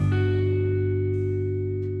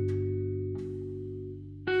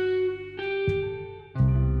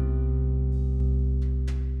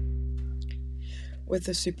With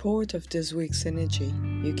the support of this week's energy,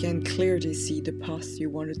 you can clearly see the path you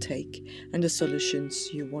want to take and the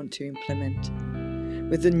solutions you want to implement.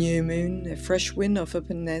 With the new moon, a fresh wind of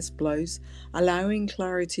openness blows, allowing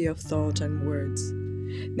clarity of thought and words.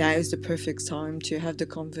 Now is the perfect time to have the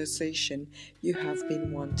conversation you have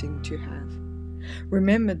been wanting to have.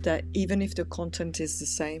 Remember that even if the content is the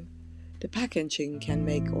same, the packaging can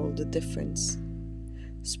make all the difference.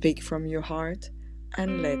 Speak from your heart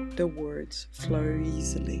and let the words flow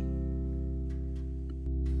easily.